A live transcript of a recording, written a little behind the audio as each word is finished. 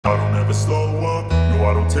never slow up, no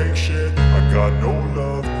I don't take shit. I got no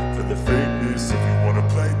love for the fakeness. If you wanna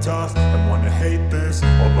play tough and wanna hate this,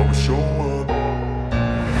 I'll always show up.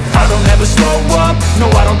 I don't ever slow up,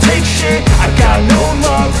 no I don't take shit. I got no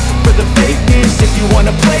love for the fakeness. If you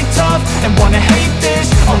wanna play tough and wanna hate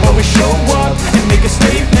this, I'll always show up and make a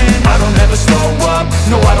statement. I don't ever slow up,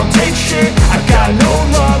 no I don't take shit. I got no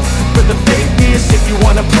love for the fakeness. If you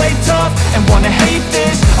wanna play tough and wanna hate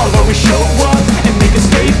this, I'll always show up and make a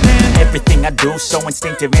statement. Everything I do so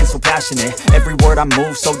instinctive and so passionate. Every word I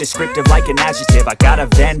move so descriptive like an adjective. I got a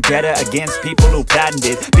vendetta against people who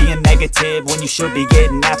patented being negative when you should be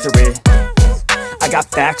getting after it. I got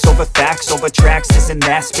facts over tracks, this and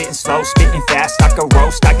that. Spitting slow, spitting fast. I could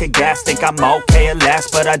roast, I could gas. Think I'm okay at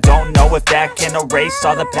last, but I don't know if that can erase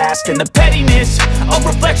all the past. And the pettiness, a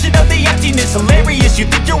reflection of the emptiness. Hilarious, you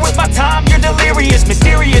think you're worth my time, you're delirious.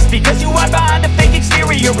 Mysterious, because you hide behind a fake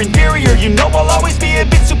exterior. Inferior, you know I'll always be a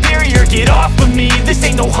bit superior. Get off of me, this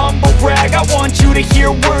ain't no humble brag. I want you to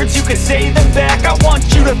hear words, you can say them back. I want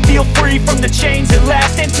you to feel free from the chains that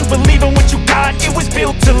last, and to believe in what you got, it was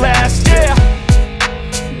built to last, yeah.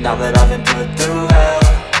 Now that I've been put through hell,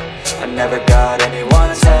 I never got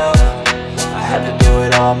anyone's help. I had to do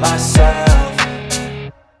it all myself.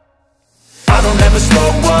 I don't ever slow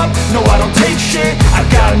up, no I don't take shit. I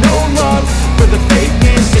got no love for the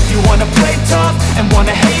fakeness. If you wanna play tough and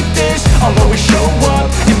wanna hate this, I'll always show up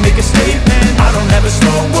and make a statement. I don't ever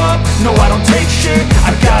slow up, no I don't take shit.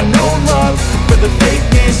 I got no love for the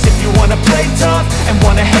fakeness. If you wanna play tough and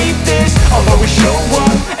wanna hate this, I'll always show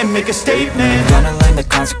up and make a statement. Gonna learn the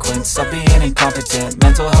consequence of being incompetent.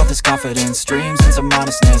 Mental health is confidence, dreams and some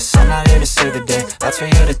honestness. I'm not here to save the day, that's for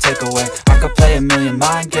you to take away. I could play a million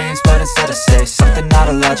mind games, but instead I say something not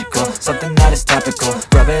illogical, something that is topical.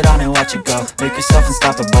 Rub it on and watch it go, make yourself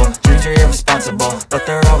unstoppable. Dreams are irresponsible, but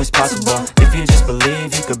they're always possible. If you just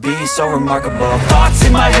believe, you could be so remarkable. Thoughts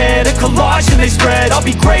in my head, a collage and they spread. I'll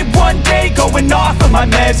be great one day, going off of my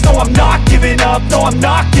meds. No, I'm not giving up, no, I'm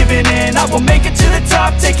not giving in. I will make it to the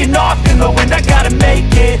top, taking off in the wind. I gotta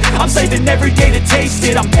make it, I'm saving every day to taste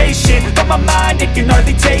it. I'm patient, but my mind, it can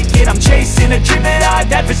hardly take it. I'm chasing a dream that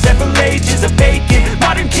I've had for several ages. A vacant,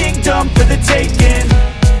 modern kingdom for the taking.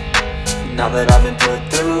 Now that I've been put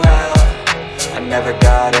through hell, I never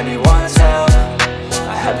got anyone's help.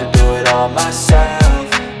 I had to do it all myself.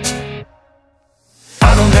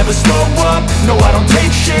 I don't ever slow up, no I don't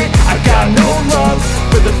take shit. I got no love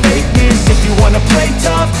for the fakeness. If you wanna play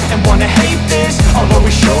tough and wanna hate this, I'll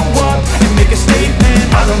always show up and make a statement.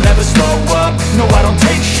 I don't ever slow up, no I don't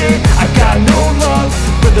take shit. I got no love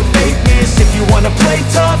for the fakeness. If you wanna play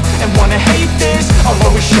tough and wanna hate this, I'll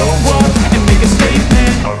always show up and make a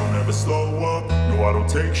statement. I don't ever slow up, no I don't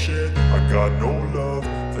take shit. I got no love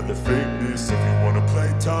for the fakeness. If you wanna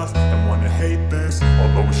play tough and wanna hate this,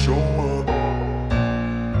 I'll always show up.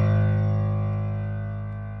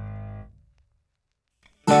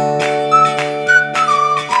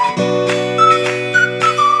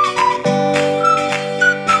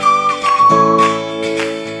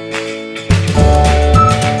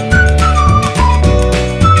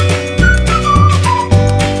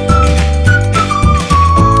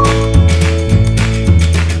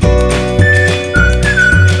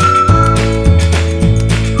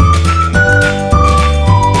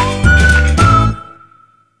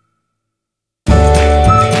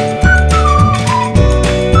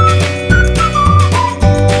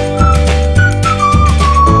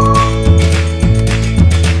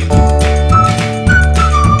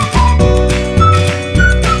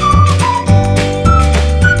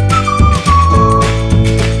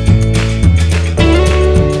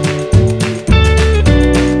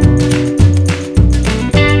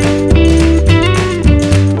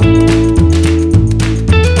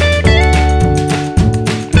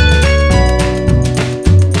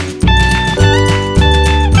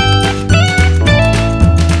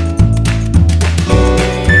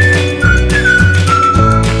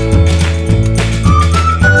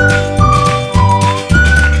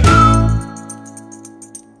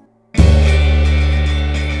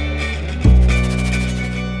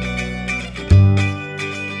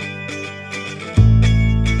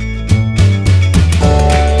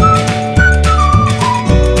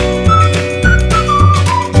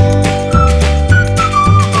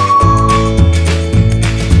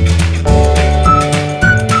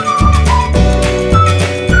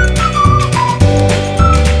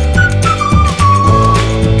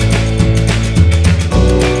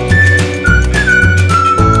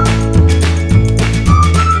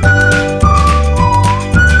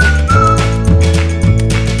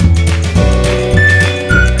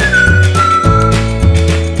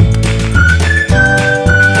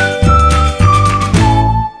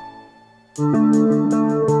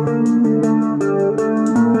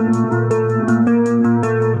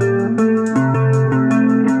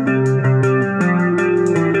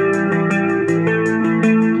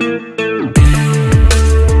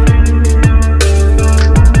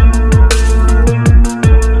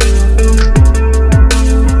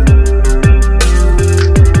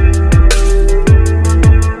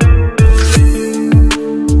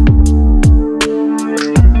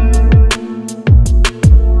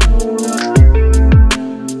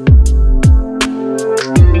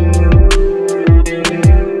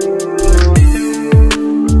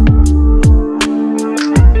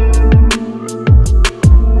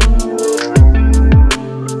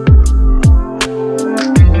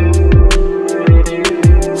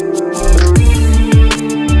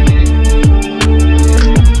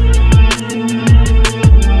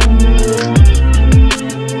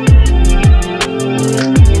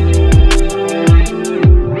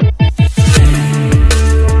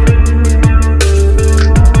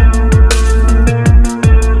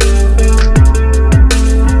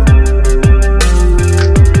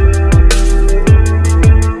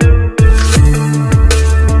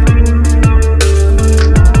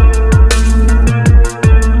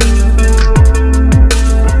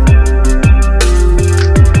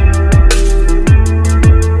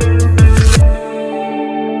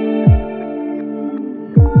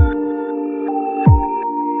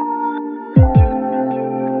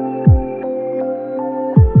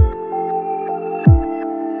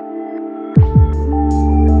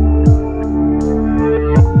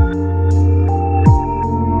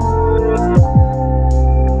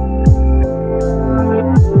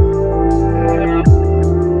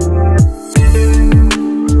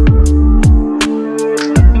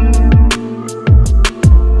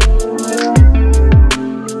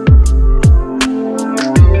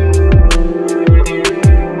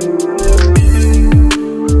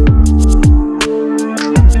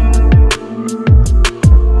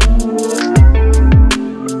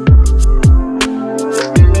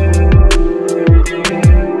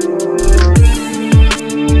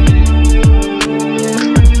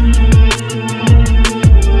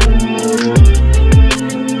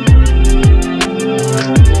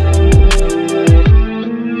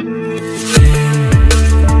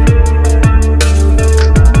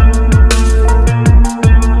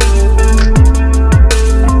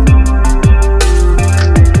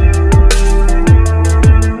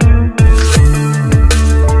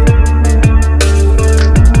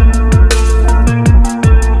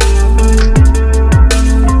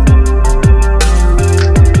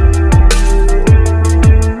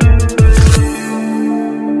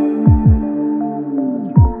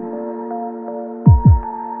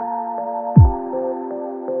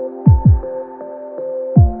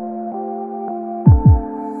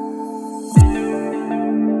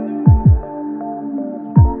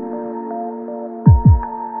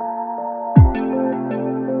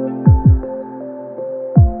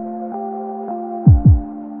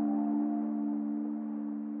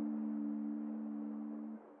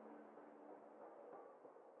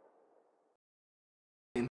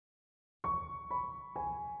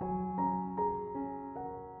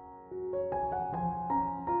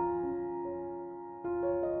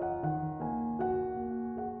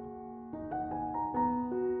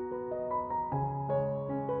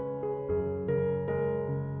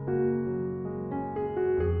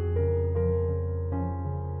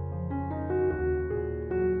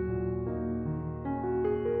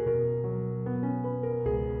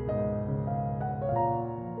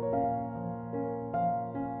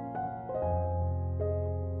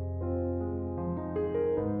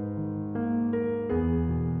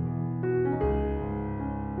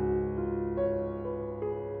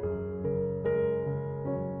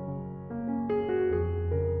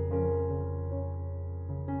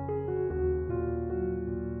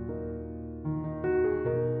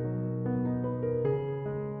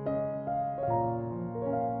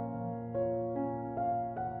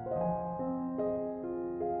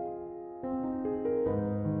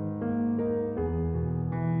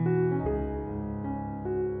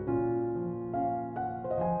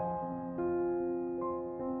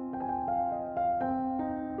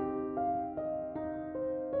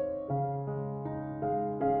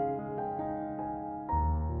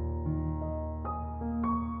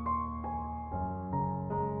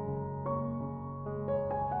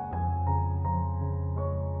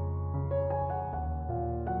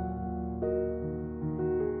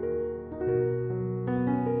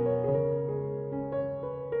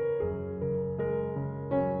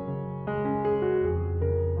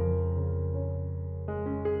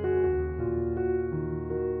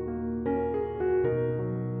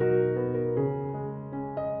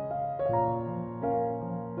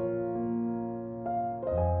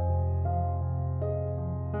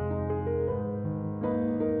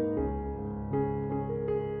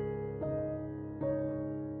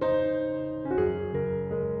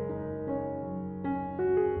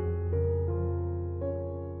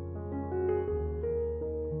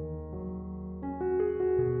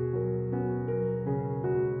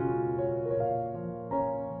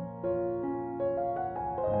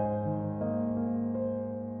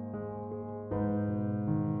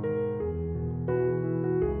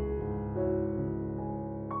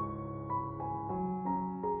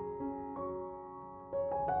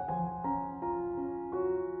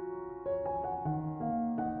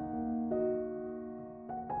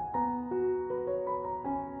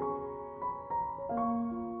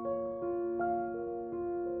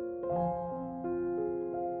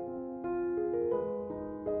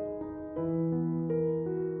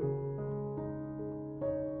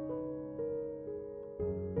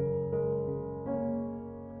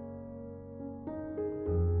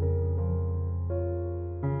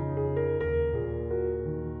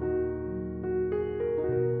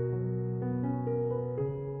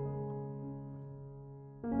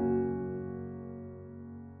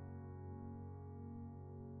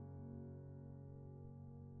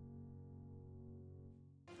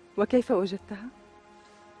 وكيف وجدتها؟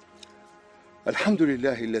 الحمد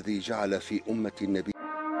لله الذي جعل في أمة النبي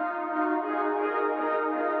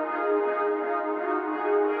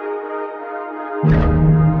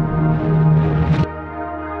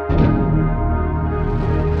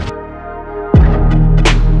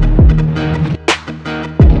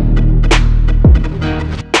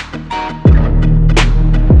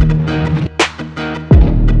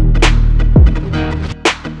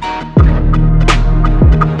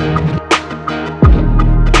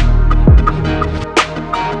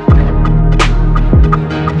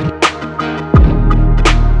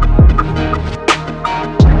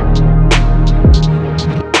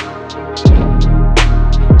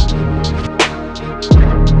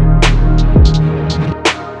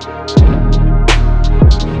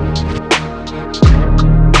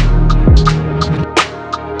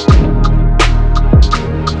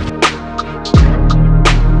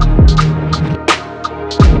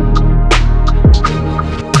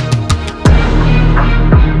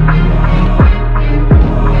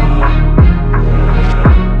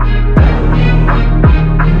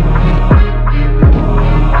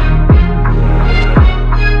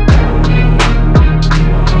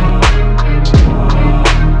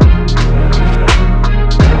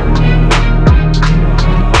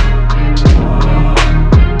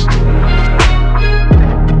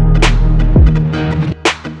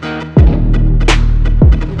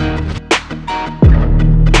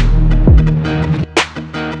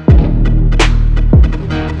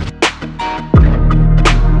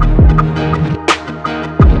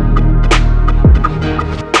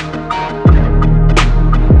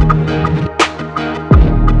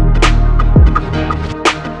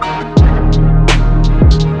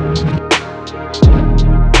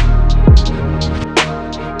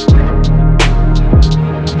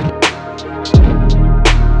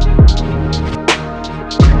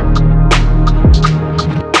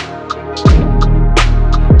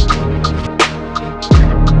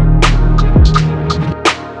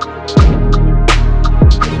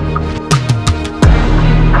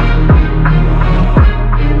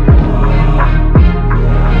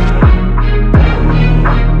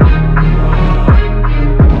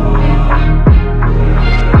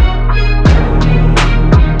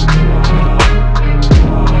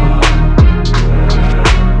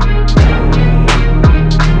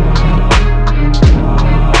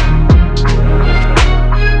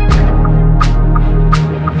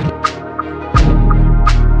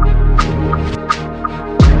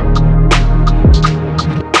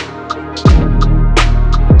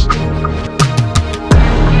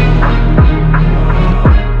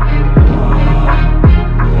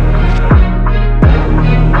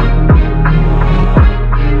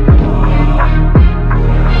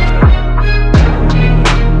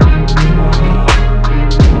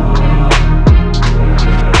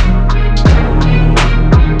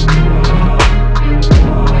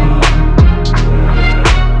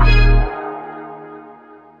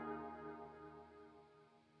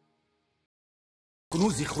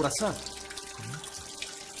كنوز خراسان.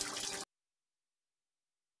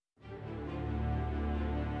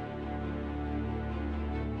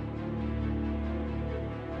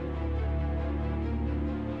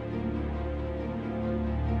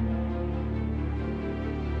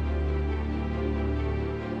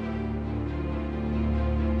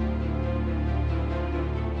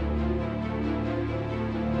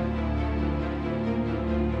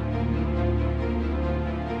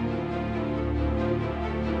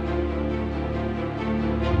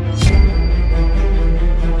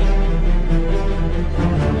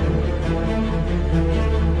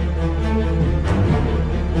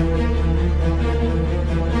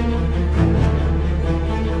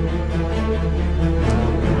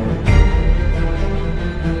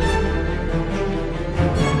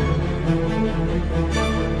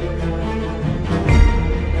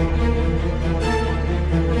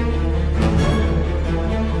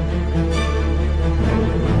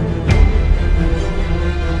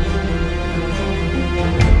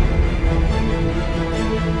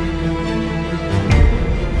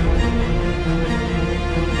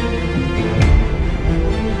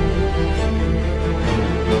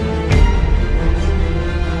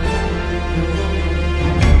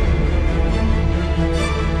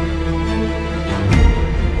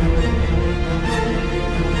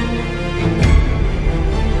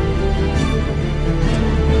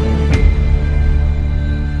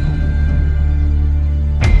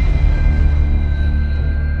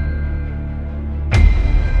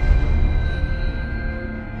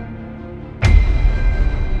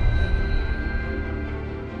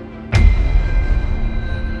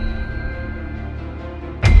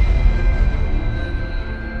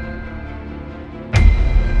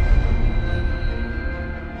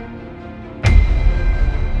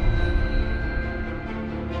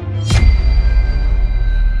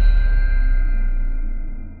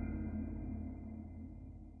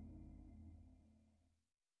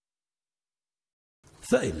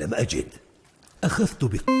 فإن لم أجد أخذت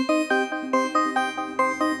أمي.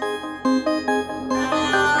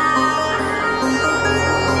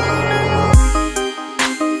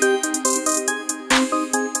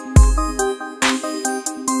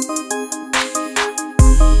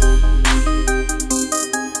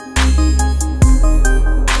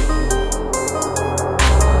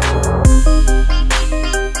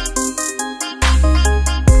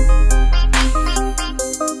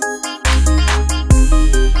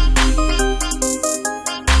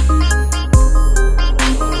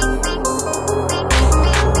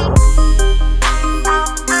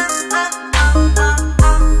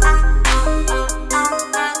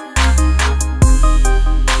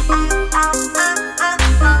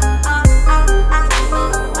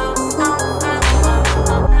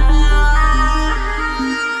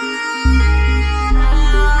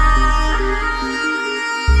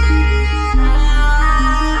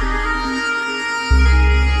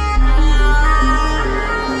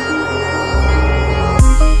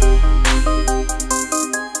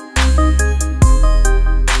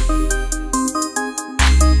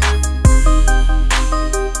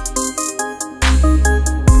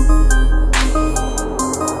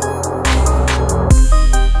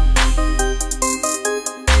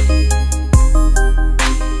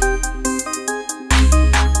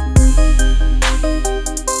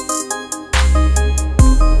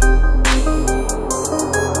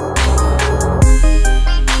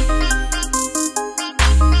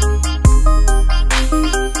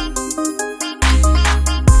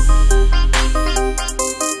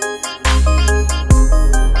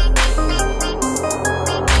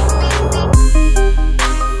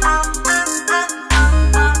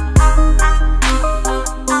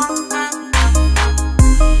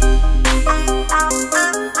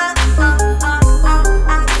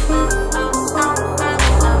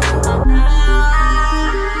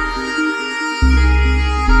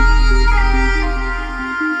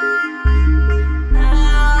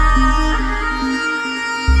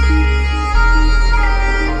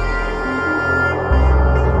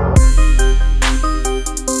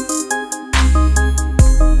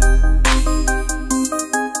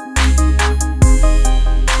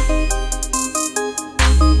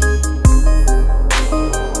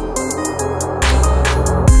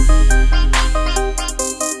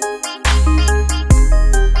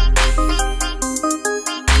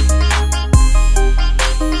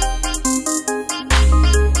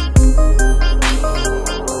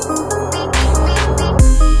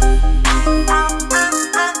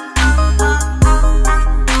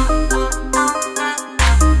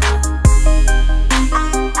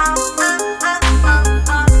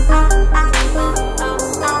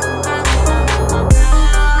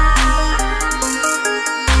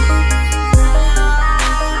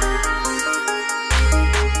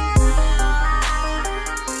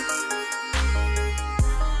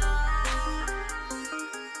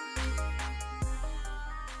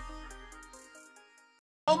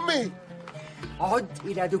 عد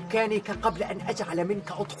إلى دكانك قبل أن أجعل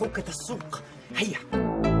منك أضحوكة السوق. هيا.